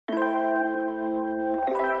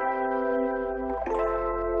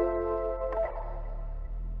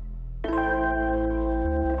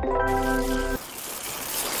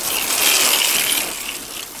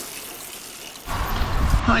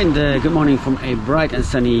And good morning from a bright and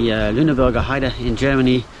sunny Lüneburger Heide in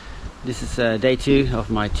Germany. This is day 2 of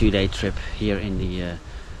my 2-day trip here in the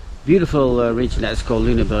beautiful region that's called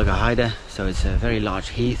Lüneburger Heide. So it's a very large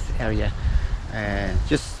heath area.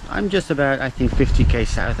 I'm just about, I think, 50k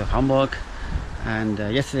south of Hamburg. And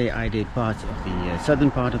yesterday I did part of the southern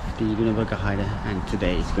part of the Lüneburger Heide, and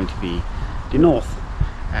today it's going to be the north.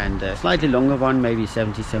 And a slightly longer one, maybe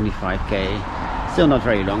 70-75k. Still not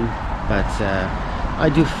very long, but I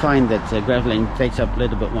do find that graveling takes up a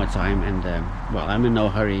little bit more time, and well, I'm in no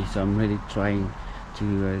hurry, so I'm really trying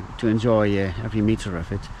to enjoy every meter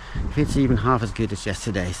of it. If it's even half as good as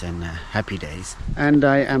yesterday's, then happy days. And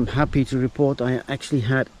I am happy to report I actually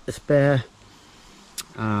had a spare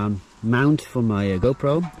mount for my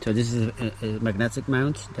GoPro. So this is a magnetic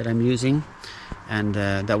mount that I'm using, and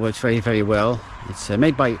that works very well. It's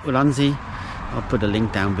made by Ulanzi. I'll put a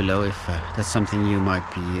link down below if that's something you might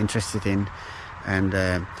be interested in. And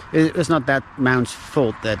it was not that mount's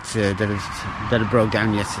fault that it broke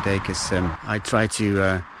down yesterday, because I tried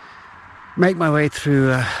to make my way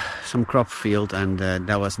through some crop field, and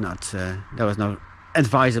that was not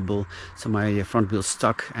advisable. So my front wheel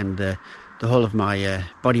stuck, and the whole of my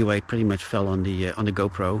body weight pretty much fell on the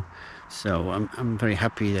GoPro. So I'm very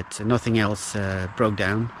happy that nothing else broke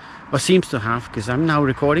down, or seems to have, because I'm now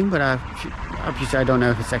recording, but obviously I don't know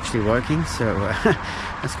if it's actually working. So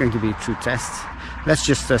that's going to be a true test. Let's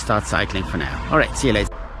just start cycling for now. All right, see you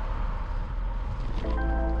later.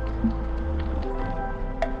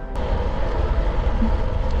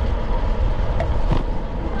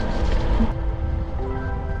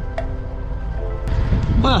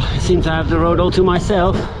 Well, I seem to have the road all to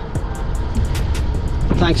myself,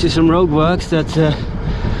 thanks to some road works that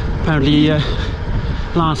apparently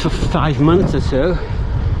last for 5 months or so.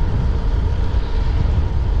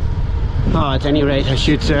 Oh, at any rate, I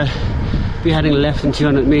should be heading left in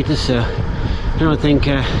 200 meters, so I don't think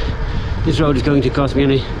this road is going to cause me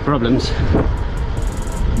any problems.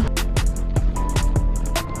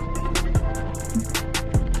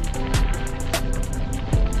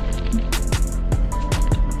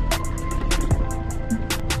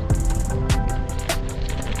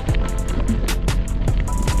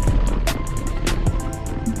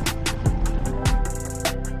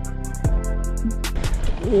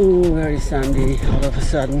 Oh, very sandy all of a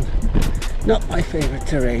sudden. Not my favorite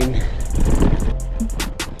terrain.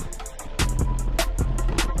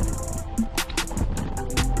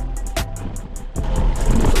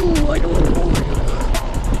 Oh, I don't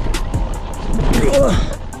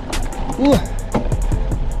know.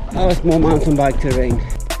 That was more mountain bike terrain.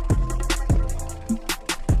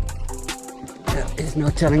 There is no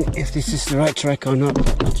telling if this is the right track or not.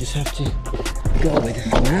 I'll just have to go with it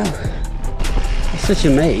for now. It's such a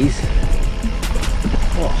maze.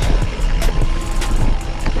 Oh.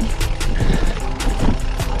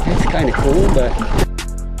 It's kind of cool, but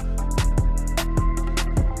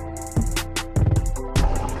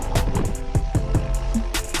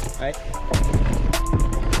right.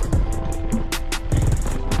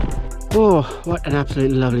 Oh, what an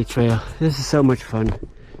absolutely lovely trail. This is so much fun.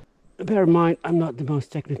 Bear in mind, I'm not the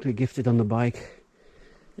most technically gifted on the bike.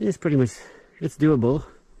 It's pretty much, it's doable.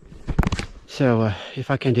 So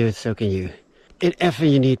if I can do it, so can you. If ever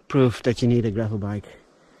you need proof that you need a gravel bike,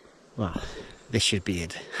 well, this should be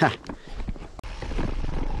it. Ha.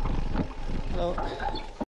 Hello.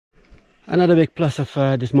 Another big plus of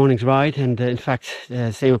this morning's ride, and in fact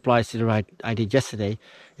the same applies to the ride I did yesterday,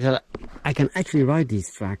 is that I can actually ride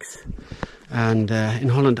these tracks. And in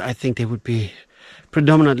Holland I think they would be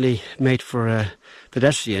predominantly made for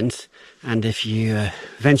pedestrians, and if you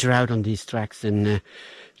venture out on these tracks, then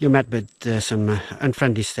you're met with some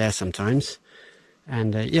unfriendly stares sometimes.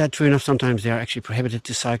 And yeah, true enough, sometimes they are actually prohibited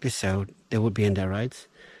to cyclists, so they would be in their rights.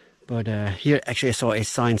 But here actually I saw a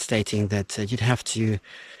sign stating that you'd have to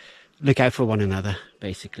look out for one another,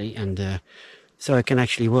 basically, and so it can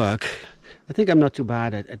actually work. I think I'm not too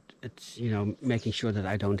bad at you know, making sure that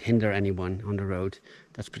I don't hinder anyone on the road.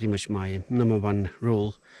 That's pretty much my #1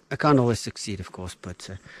 rule. I can't always succeed, of course, but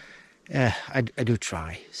I do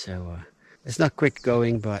try. So it's not quick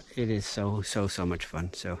going, but it is so much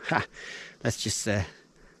fun. So let's just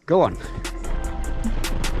go on.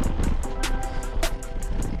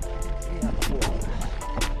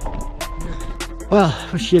 Well,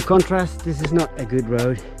 for sheer contrast, this is not a good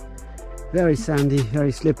road. Very sandy,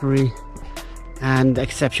 very slippery, and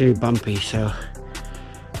exceptionally bumpy. So,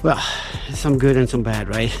 well, some good and some bad,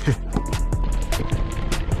 right?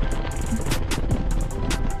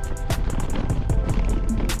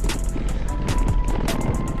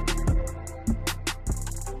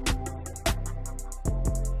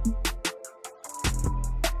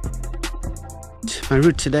 route. My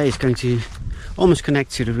route today is going to almost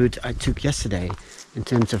connect to the route I took yesterday in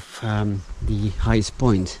terms of the highest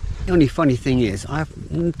point. The only funny thing is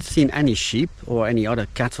I've not seen any sheep or any other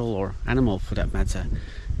cattle or animal for that matter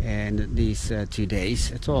in these 2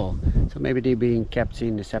 days at all. So maybe they're being kept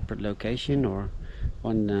in a separate location or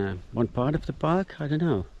one part of the park. I don't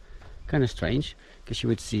know. Kind of strange, because you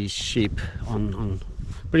would see sheep on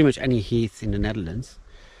pretty much any heath in the Netherlands.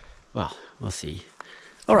 Well, we'll see.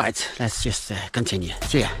 All right, let's just continue.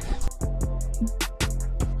 See ya.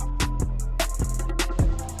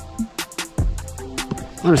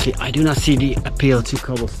 Honestly, I do not see the appeal to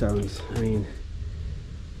cobblestones. I mean,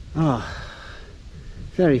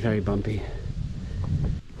 very, very bumpy.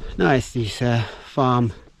 Nice, these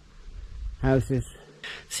farm houses.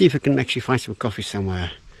 See if I can actually find some coffee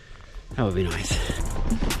somewhere. That would be nice.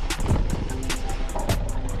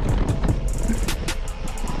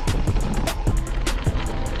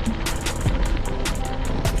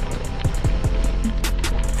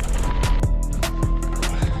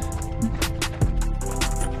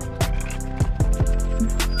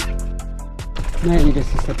 Maybe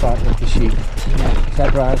this is the part with the sheep. Yeah,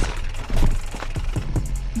 zebras.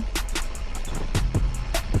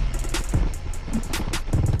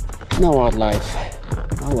 No wildlife.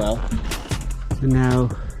 Oh well. So now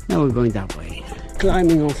we're going that way.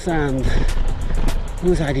 Climbing on sand.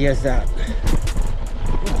 Whose idea is that?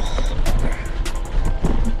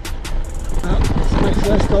 Well, this is my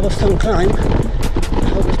first cobblestone climb. I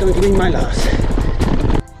hope it's going to be my last.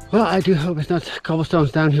 Well, I do hope it's not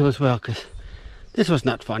cobblestones downhill as well, because this was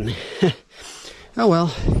not fun. Oh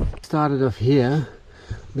well. Started off here,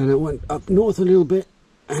 then I went up north a little bit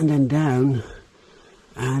and then down,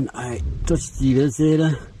 and I touched the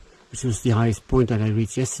Wildzee, which was the highest point that I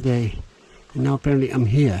reached yesterday, and now apparently I'm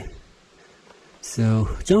here. So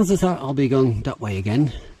chances are I'll be going that way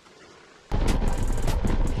again.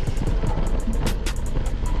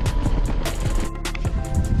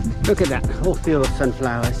 Look at that whole field of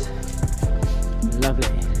sunflowers. Lovely.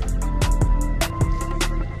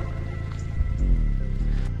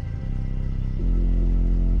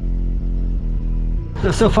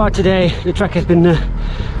 Now, so far today the track has been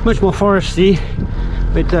much more foresty,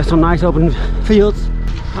 with some nice open fields.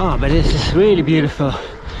 Oh, but this is really beautiful.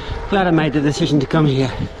 Glad I made the decision to come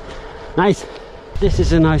here. Nice. This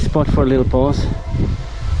is a nice spot for a little pause.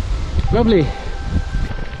 Lovely.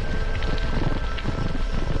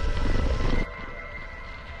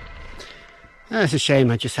 That's a shame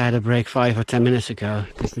I just had a break 5 or 10 minutes ago,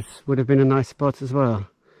 because this would have been a nice spot as well.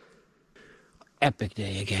 Epic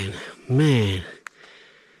day again, man.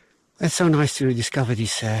 It's so nice to discover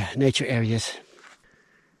these nature areas.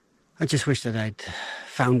 I just wish that I'd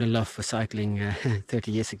found a love for cycling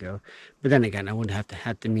 30 years ago. But then again, I wouldn't have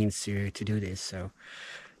had the means to do this, so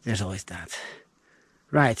there's always that.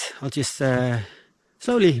 Right, I'll just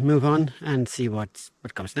slowly move on and see what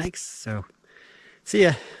comes next. So, see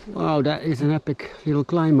ya. Wow, that is an epic little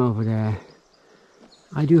climb over there.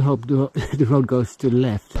 I do hope the road goes to the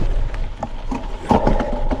left.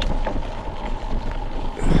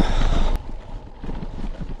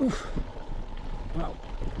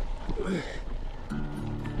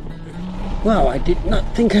 Wow, I did not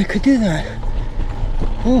think I could do that.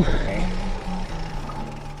 Ooh.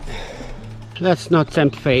 Let's not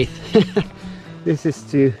tempt fate. This is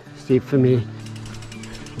too steep for me.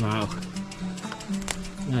 Wow.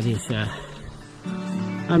 That is,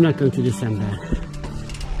 I'm not going to descend there.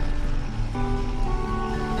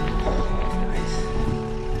 Nice.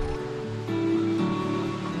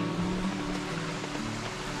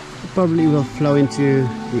 It probably will flow into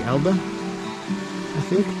the Elbe, I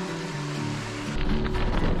think.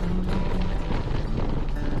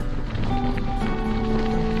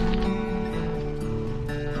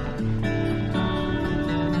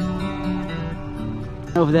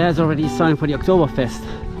 Over there is already a sign for the Oktoberfest.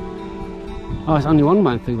 Oh, it's only 1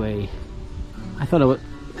 month away. I thought it was,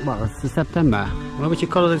 well, it's September. Why would you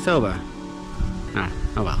call it October? Ah,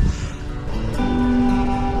 oh well.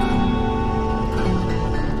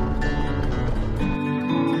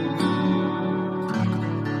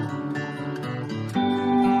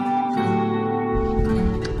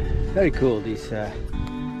 Very cool, these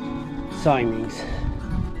signings.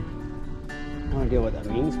 No idea what that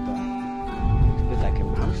means, but like a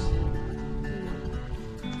mouse.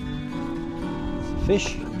 It's a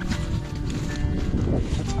fish.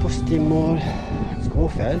 Dat kost die more. It's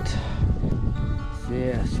grohfeld.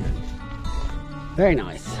 Yes. Very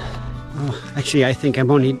nice. Oh, actually, I think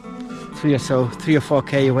I'm only 3 or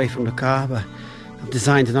 4k away from the car, but I've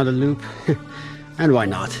designed another loop. And why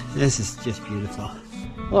not? This is just beautiful.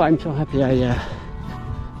 Oh, I'm so happy I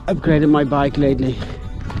upgraded my bike lately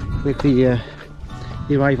with the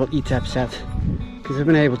rival E-Tap set, because I've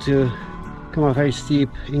been able to come on very steep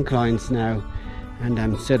inclines now,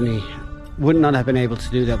 and certainly would not have been able to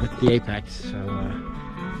do that with the Apex. So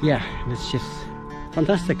yeah, it's just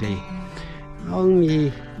fantastically. I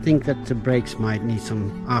only think that the brakes might need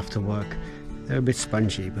some after work. They're a bit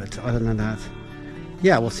spongy, but other than that,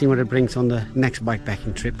 yeah, we'll see what it brings on the next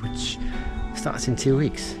bikepacking trip, which starts in 2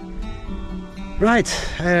 weeks. Right,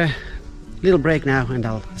 little break now, and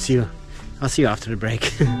I'll see you after the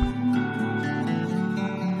break.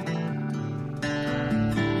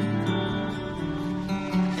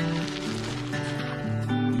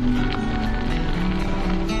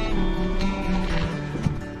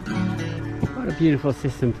 What a beautiful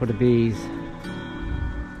system for the bees.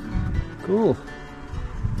 Cool.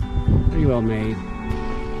 Pretty well made.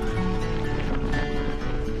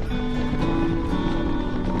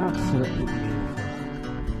 Absolutely beautiful.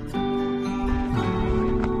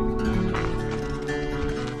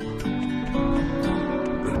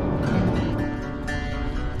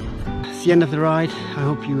 It's the end of the ride. I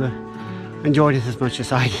hope you enjoyed it as much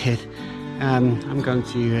as I did. I'm going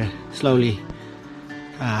to slowly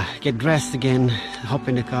get dressed again, hop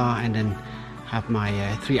in the car, and then have my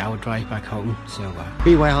 3-hour drive back home. So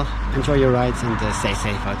be well, enjoy your rides, and stay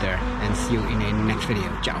safe out there, and see you in the next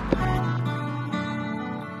video. Ciao.